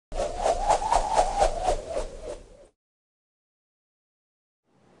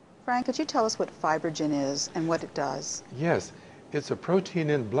Frank, could you tell us what Fibrinogen is and what it does? Yes, it's a protein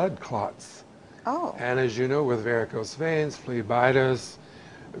in blood clots. Oh, And as you know, with varicose veins, phlebitis,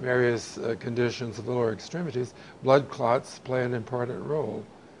 various conditions of the lower extremities, blood clots play an important role.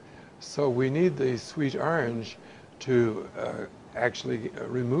 So we need the sweet orange to actually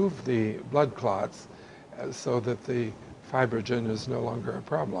remove the blood clots so that the Fibrinogen is no longer a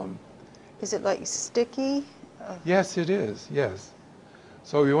problem. is it like sticky? Yes, it is, yes.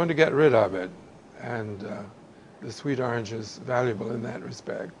 So we want to get rid of it, and the sweet orange is valuable in that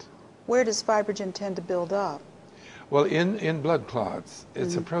respect. Where does Fibrinogen tend to build up? Well, in blood clots,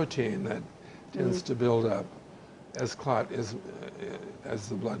 it's a protein that tends to build up as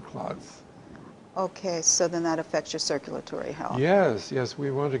the blood clots. Okay, so then that affects your circulatory health. Yes, yes, we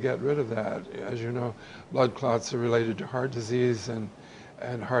want to get rid of that. As you know, blood clots are related to heart disease and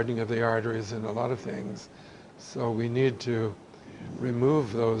hardening of the arteries and a lot of things. So we need to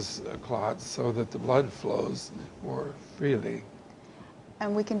remove those clots so that the blood flows more freely.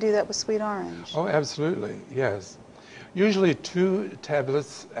 And we can do that with sweet orange. Oh, absolutely, yes. Usually 2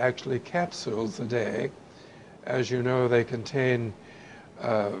 tablets, actually capsules a day. As you know, they contain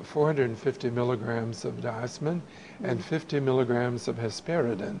 450 milligrams of diosmin and 50 milligrams of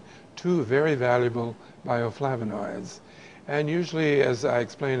hesperidin, 2 very valuable bioflavonoids. And usually, as I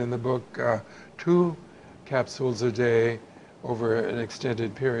explain in the book, 2 capsules a day over an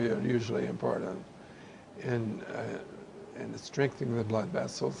extended period, usually important in strengthening the blood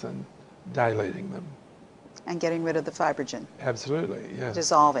vessels and dilating them. And getting rid of the Fibrinogen. Absolutely, yes.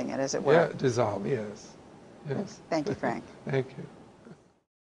 Dissolving it, as it were. Yeah, dissolve, yes. Yes. Thank you, Frank. Thank you.